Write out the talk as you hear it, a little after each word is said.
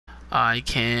I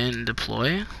can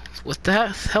deploy with the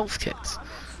health kits.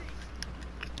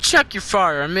 Check your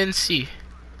fire, I'm in C.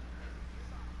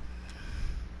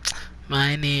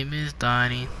 My name is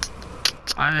Donnie.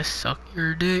 I suck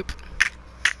your dick.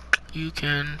 You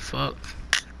can fuck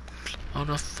on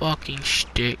a fucking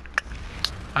stick.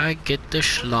 I get the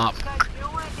schlop.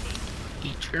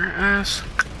 Eat your ass.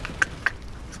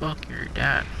 Fuck your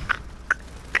dad.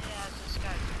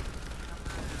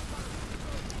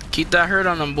 Keep that hurt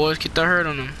on them, boys. Keep that hurt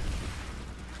on them.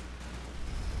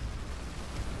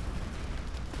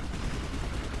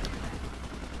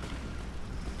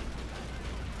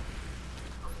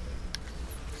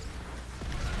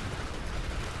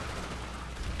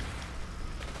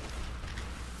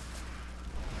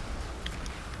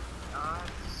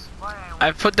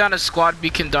 I put down a squad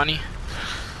beacon, Donnie.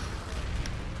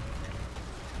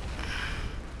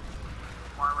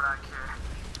 Why would I care?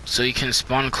 So you can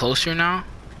spawn closer now?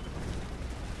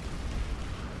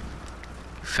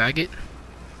 Faggot.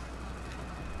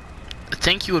 A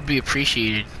thank you would be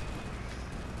appreciated.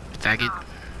 Faggot.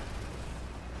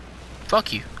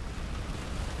 Fuck you.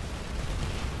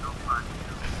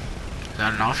 Is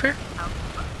that an offer?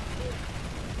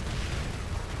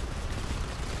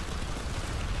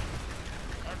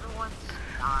 Everyone's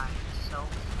dying so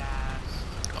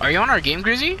fast. Are you on our game,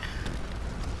 Grizzy?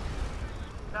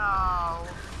 No. I'm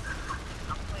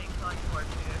playing Clutch War 2.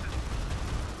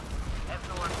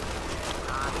 Everyone's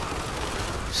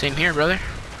dying. Same here, brother.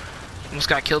 Almost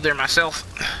got killed there myself.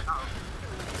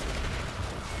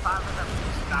 5 of them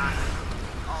just died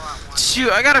all at once.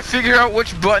 Shoot, I gotta figure out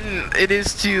which button it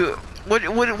is to. What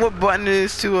button it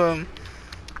is to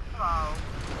Hello.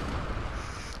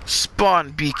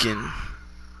 spawn beacon.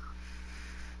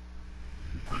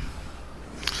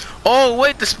 Oh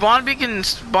wait, the spawn beacon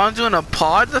spawns you in a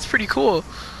pod? That's pretty cool.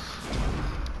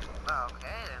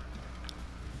 Okay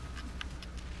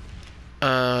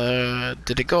then.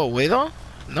 Did it go away though?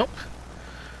 Nope.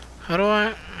 How do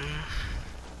I?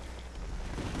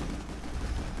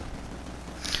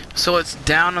 So it's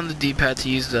down on the D-pad to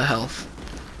use the health.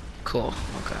 Cool.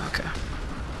 Okay.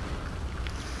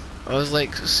 I was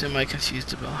like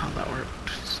semi-confused about how that worked.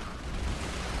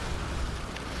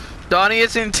 Donnie,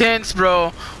 it's intense,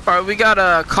 bro. Alright, we got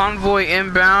a convoy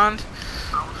inbound.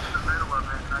 I was in the middle of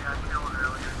it and I got killed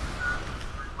earlier.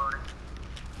 Reloading.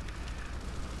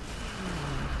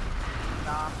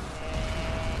 Stop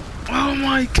it. Oh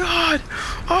my god!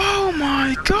 Oh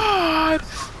my god!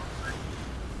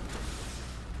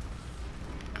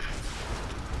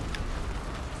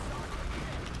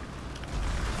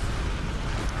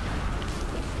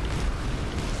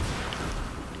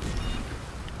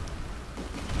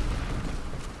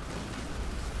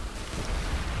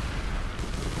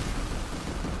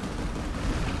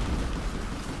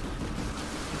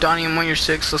 Donnie, I'm on your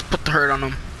 6. Let's put the hurt on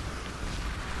him.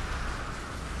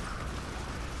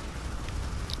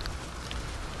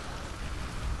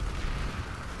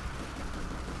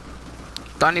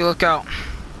 Donnie, look out.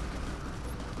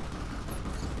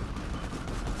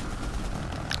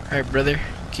 Alright, brother.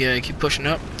 Yeah, keep pushing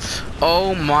up.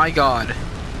 Oh my god.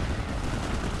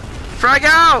 Frag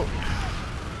out!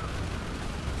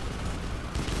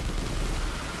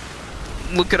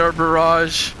 Look at our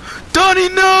barrage. Donnie,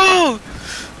 no!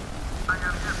 I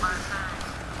got hit by a tank.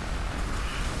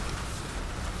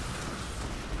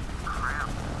 Crap.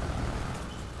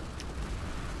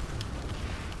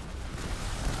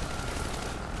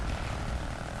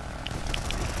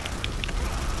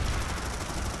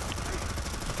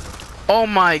 Oh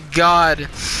my god.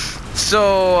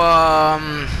 So,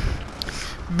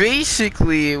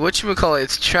 basically, whatchamacallit,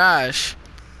 it's trash.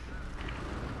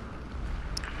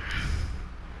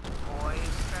 Boys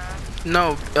trash.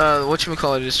 No,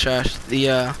 whatchamacallit is trash.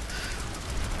 The,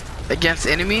 against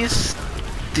enemies,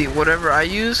 the whatever I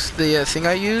use, the thing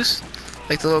I use,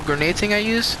 like the little grenade thing I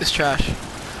use, is trash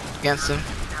against them.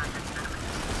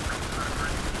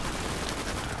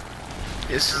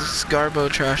 It's garbo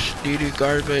trash. Doo-doo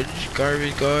garbage.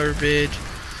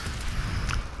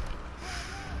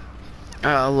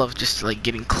 I love just like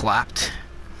getting clapped.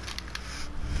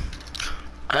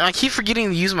 And I keep forgetting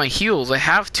to use my heals. I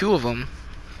have 2 of them.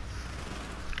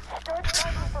 Start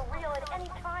charging for real at any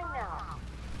time now.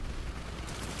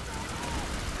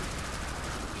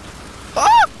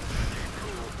 Ah!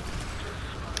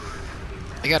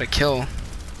 I got a kill.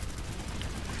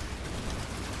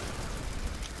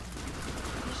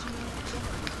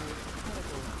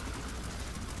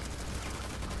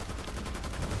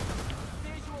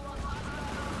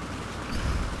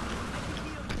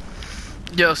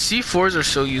 Yo, C4s are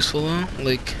so useful though.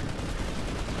 Like,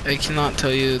 I cannot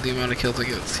tell you the amount of kills I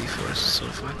get with C4s. It's so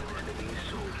fun.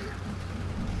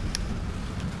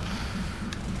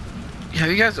 Have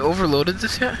you guys overloaded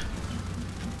this yet?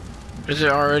 Or is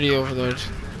it already overloaded?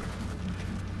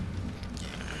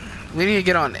 We need to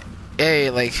get on A,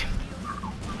 like...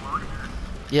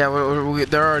 Yeah,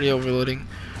 they're already overloading.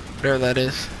 Whatever that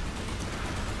is.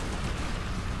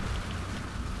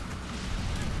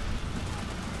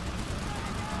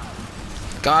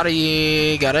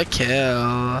 Gotta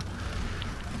kill.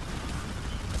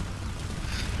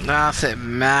 Nah, that's it,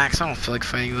 max. I don't feel like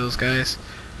fighting those guys.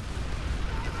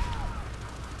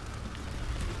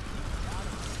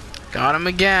 Got him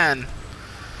again.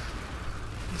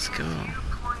 Let's go.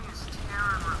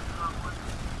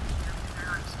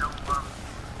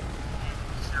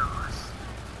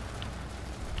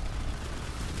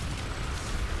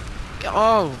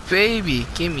 Oh, baby.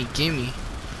 Gimme, gimme.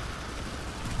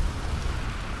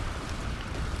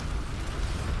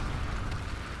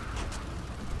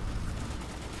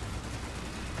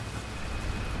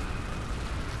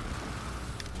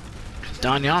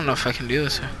 Donnie, I don't know if I can do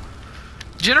this.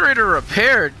 Generator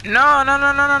repaired. No, no,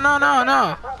 no, no, no, no, no,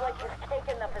 no.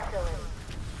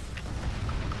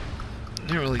 They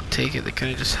didn't really take it. They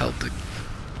kind of just held the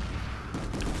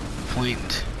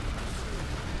point.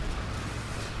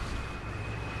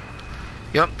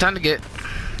 Yup, time to get.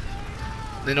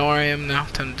 They know where I am now.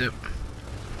 Time to dip.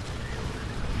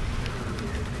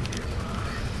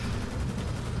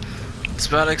 It's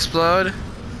about to explode.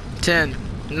 10,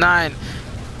 9.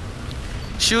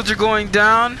 Shields are going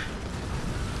down.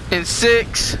 In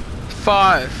 6,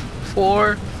 5,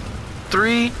 4,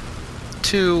 3,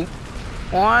 2,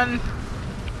 1.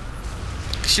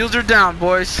 Shields are down,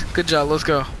 boys. Good job. Let's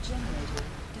go.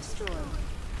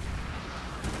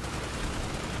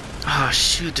 Oh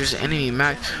shoot, there's an enemy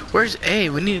max. Where's A?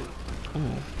 We need.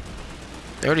 Ooh.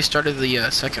 They already started the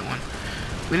second one.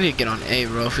 We need to get on A,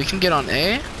 bro. If we can get on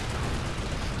A,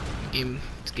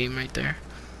 it's game right there.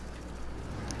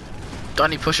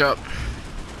 Donnie, push up.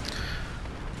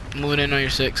 Moving in on your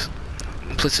 6.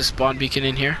 Place a spawn beacon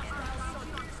in here.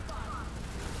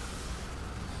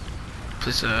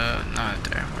 Place not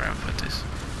there. Where I'll put this?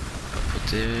 I'll put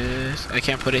this. I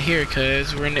can't put it here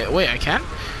because we're in it. Wait, I can?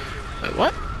 Wait,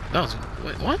 what? That was.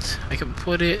 Wait, what? I can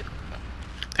put it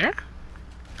there.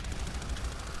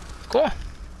 Cool.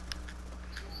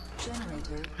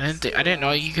 I didn't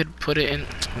know you could put it in.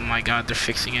 Oh my God, they're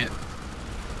fixing it.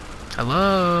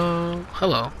 Hello.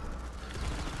 Hello.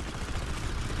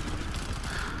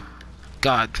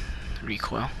 God,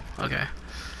 recoil. Okay.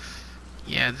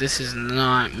 Yeah, this is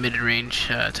not mid-range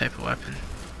type of weapon.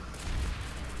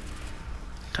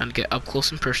 Time to get up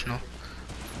close and personal.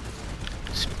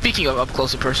 Speaking of up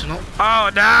close and personal,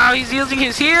 oh no, he's using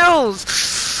his heals.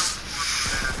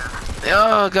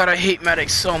 Oh God, I hate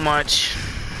medics so much.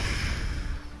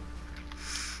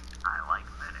 I like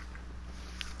medic.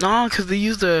 No, because they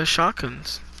use the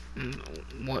shotguns and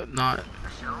whatnot.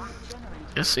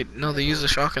 Yes, they use the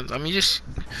shotguns. I mean, just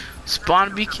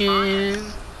spawn beacon.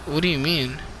 What do you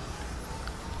mean?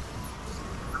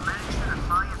 The medics in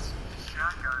Defiance use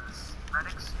shotguns.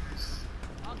 Medics use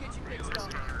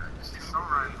assault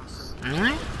rifles.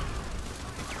 Really?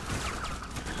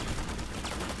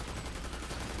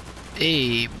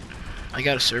 Hey, I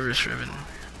got a service ribbon.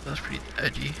 That's pretty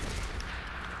edgy.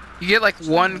 You get like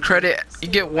 1 credit. You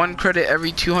get 1 credit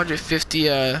every 250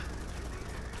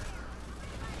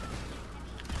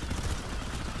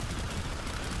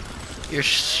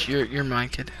 You're mine,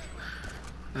 kid.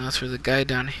 Now that's for the guy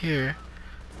down here.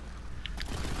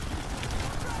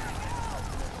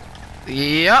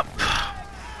 Yep.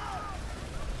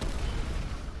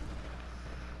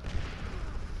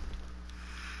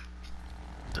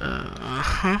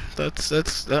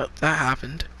 That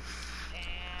happened.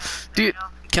 Dude,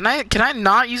 can I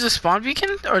not use a spawn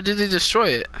beacon, or did they destroy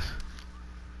it?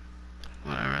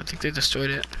 Whatever, I think they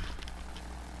destroyed it.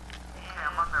 Okay,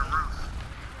 I'm on their roof.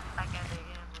 I'm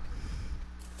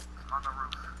on the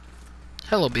roof.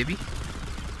 Hello, baby.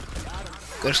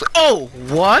 Go to sleep. Oh,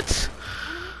 what?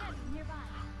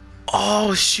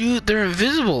 Oh shoot, they're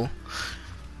invisible.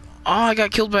 Oh, I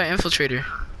got killed by an infiltrator.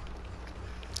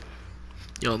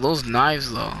 Yo, those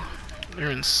knives though,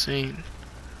 they're insane.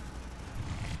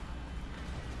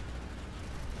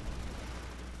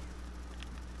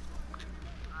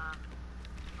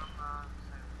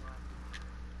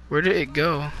 Where did it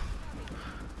go?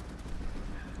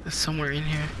 It's somewhere in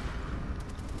here.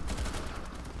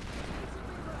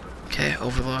 Okay,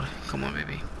 overload. Come on,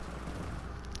 baby.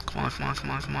 Come on, come on, come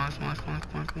on, come on, come on, come on,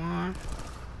 come on, come on.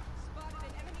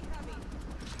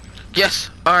 Yes!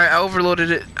 Alright, I overloaded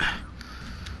it.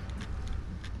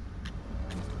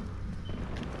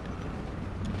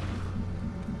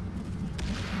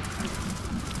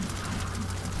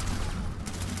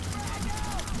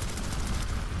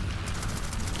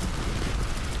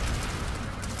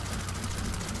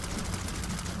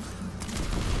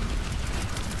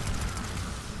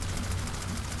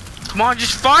 Come on,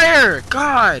 just fire!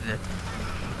 God!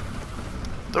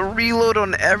 The reload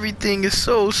on everything is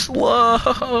so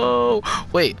slow.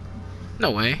 Wait.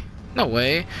 No way. No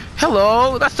way.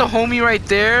 Hello? That's the homie right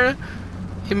there.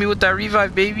 Hit me with that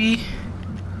revive, baby.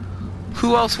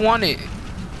 Who else want it?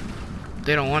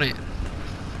 They don't want it.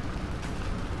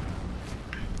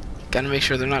 Gotta make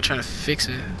sure they're not trying to fix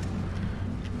it.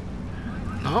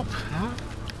 Nope. Nope.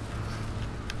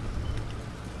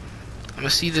 I'm gonna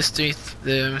see this through.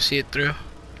 I'm gonna see it through.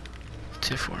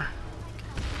 2-4.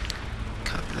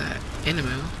 Copy that. In the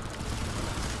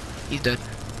move. He's dead.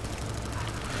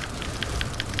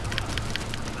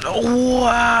 Oh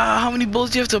wow! How many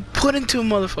bullets do you have to put into a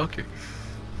motherfucker?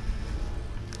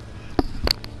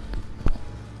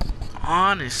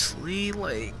 Honestly,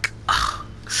 like,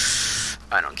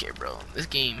 I don't care, bro. This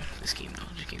game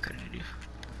couldn't do.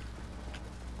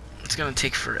 It's gonna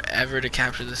take forever to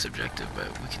capture this objective, but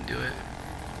we can do it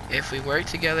if we work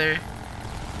together.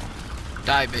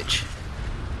 Die, bitch.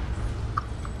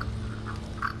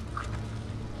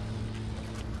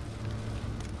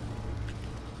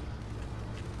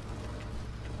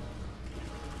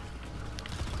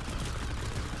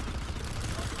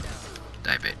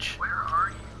 Die, bitch. Where are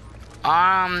you?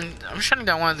 I'm shutting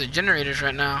down one of the generators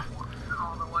right now.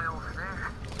 All the way over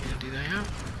there. Can do that, yeah.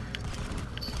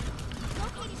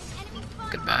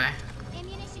 Goodbye.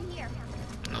 Ammunition here.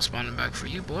 No spawning back for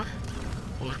you, boy.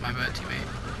 What was my bad, teammate?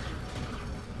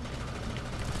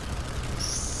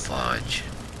 Fudge.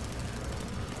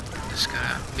 Just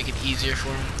gotta make it easier for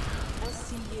him.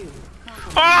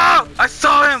 Oh! I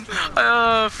saw him!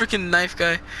 Freaking knife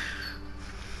guy.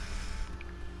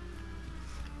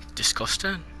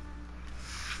 Disgusting.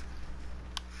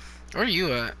 Where are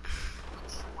you at?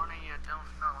 One of you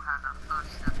don't know how to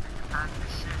punch that big pack of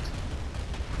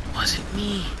shit. Was it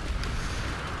me?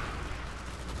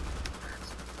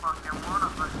 It's fucking one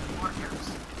of us warriors.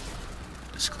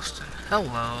 Disgusting.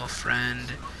 Hello,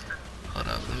 friend. Hold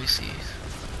up, let me see.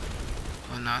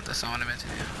 Oh no, that's not what I meant to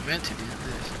do. I meant to do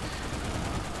this.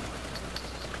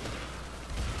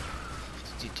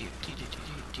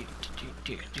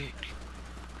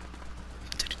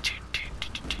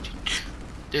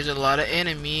 There's a lot of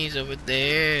enemies over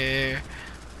there.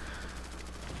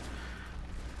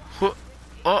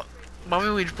 Oh, Bobby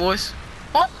Weeds, boys.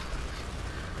 Oh,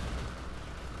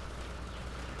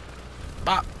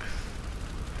 bop.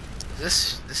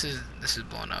 This is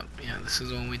blown up. Yeah, this is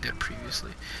the one we did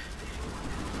previously.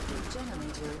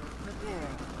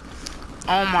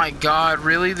 Oh my God,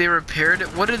 really? They repaired it?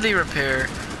 What did they repair?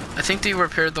 I think they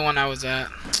repaired the one I was at.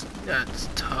 That's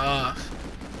tough.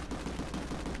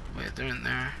 Wait, they're in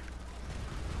there.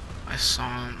 I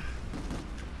saw him.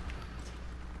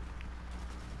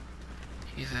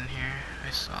 He's in here. I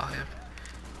saw him.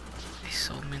 They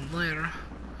saw me later.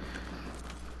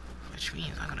 Which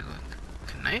means I'm gonna go.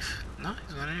 Can knife? No,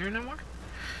 he's not in here no more.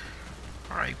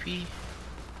 R.I.P.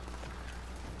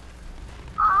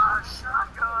 Ah,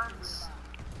 shotguns.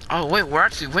 Oh wait, we're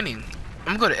actually winning.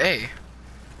 I'm gonna go to A.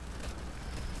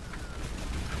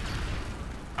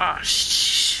 Ah,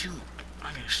 shoot.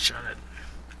 I got shot at.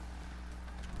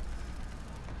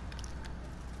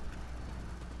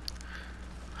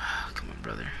 Come on,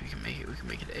 brother. We can make it. We can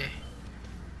make it A.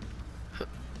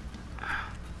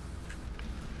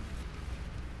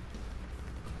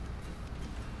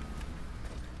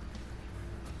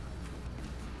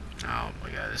 Oh my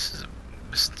God, this is a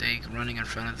mistake running in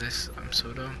front of this. I'm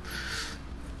so dumb.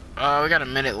 We got a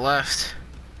minute left.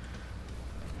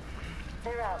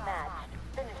 They're outmatched.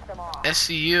 Finish them off.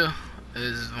 SCU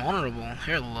is vulnerable.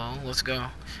 Hello, let's go.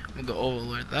 I'm gonna go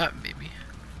overlord that baby.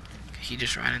 He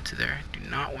just ran into there. Do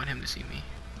not want him to see me.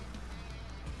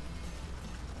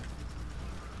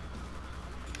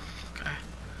 Okay.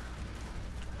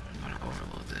 I'm gonna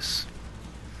overload this.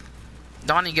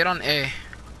 Donnie, get on A.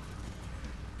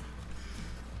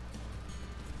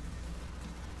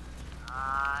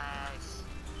 Nice.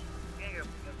 Can't go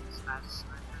pick up this fast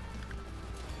sniper.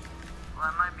 Well,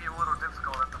 that might be a little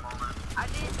difficult at the moment. I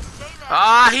didn't say that.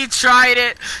 Ah, he tried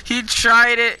it. He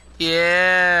tried it.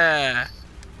 Yeah.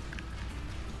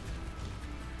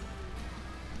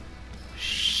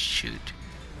 Shoot.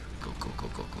 Go, go, go,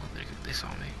 go, go. They saw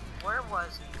me. Where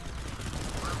was he?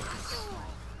 Where was he?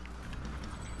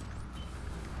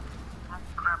 Ah,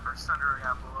 crap, our thunder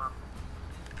got blew up.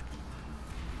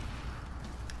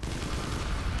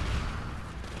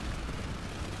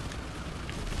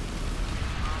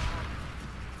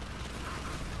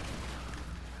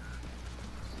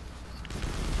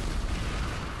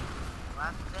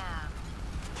 Left down.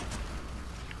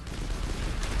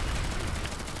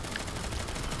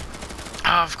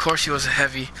 Oh, of course he was a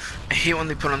heavy. I hate when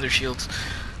they put on their shields.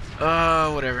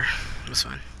 Whatever. That's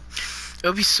fine. It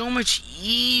would be so much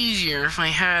easier if I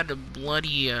had a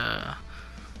bloody,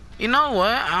 You know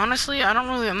what? Honestly,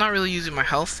 I'm not really using my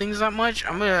health things that much.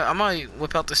 I'm gonna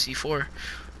whip out the C4.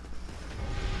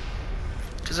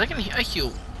 Cause I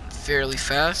heal fairly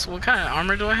fast. What kind of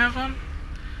armor do I have on?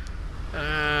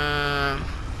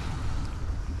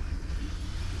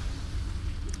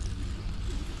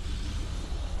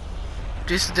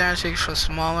 This damage taken from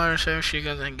smaller submachine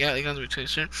guns and Gatling guns with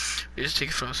twister. Just take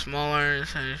it from smaller.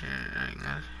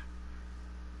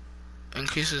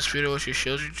 Increases the speed at which your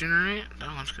shields regenerate.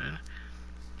 That one's good.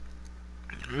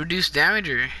 Reduce damage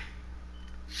or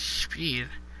speed.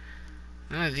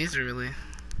 None of these are really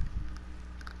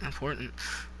important.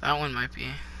 That one might be.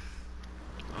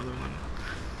 The other one.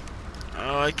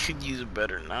 Oh, I could use a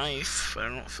better knife, but I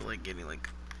don't feel like getting like.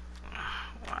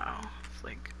 Wow, it's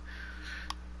like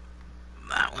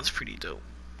that one's pretty dope.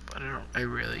 But I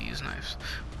rarely use knives.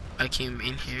 I came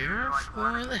in here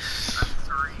for this. A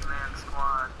 3-man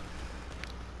squad.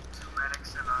 2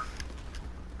 medics and I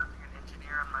think an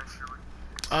engineer. I'm not sure.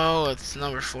 Oh, it's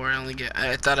number 4.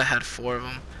 I thought I had 4 of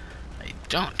them. I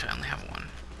don't. I only have 1.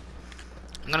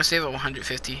 I'm gonna save at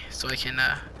 150 so I can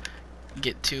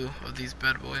get 2 of these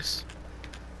bad boys.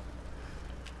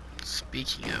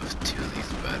 Speaking of 2 of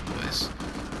these bad boys,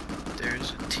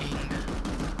 there's a ting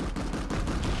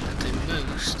that they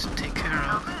must take care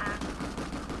of.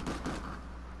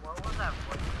 What was that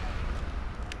voice?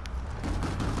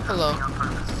 Hello.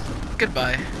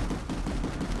 Goodbye.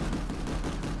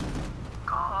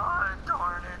 God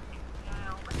darn it.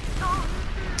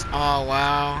 Oh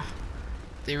wow.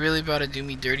 They really about to do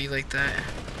me dirty like that?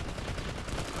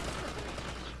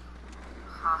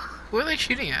 Who are they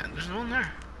shooting at? There's no one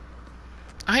there.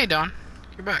 Oh hey Don.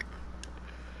 You're back.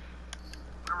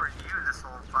 Where were you this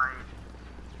whole fight?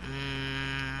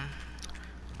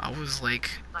 I was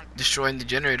like destroying the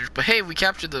generators. But hey, we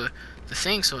captured the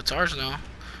thing, so it's ours now.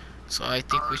 So I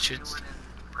think we should.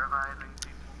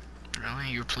 Really?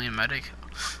 You were playing medic?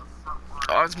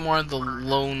 I was more the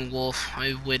lone wolf.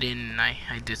 I went in and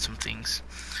I did some things.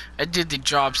 I did the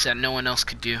jobs that no one else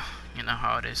could do. You know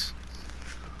how it is.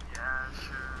 Yeah,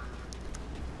 sure.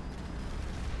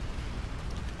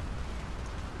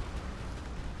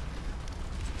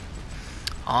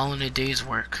 All in a day's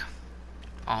work.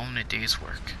 All in a day's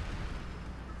work.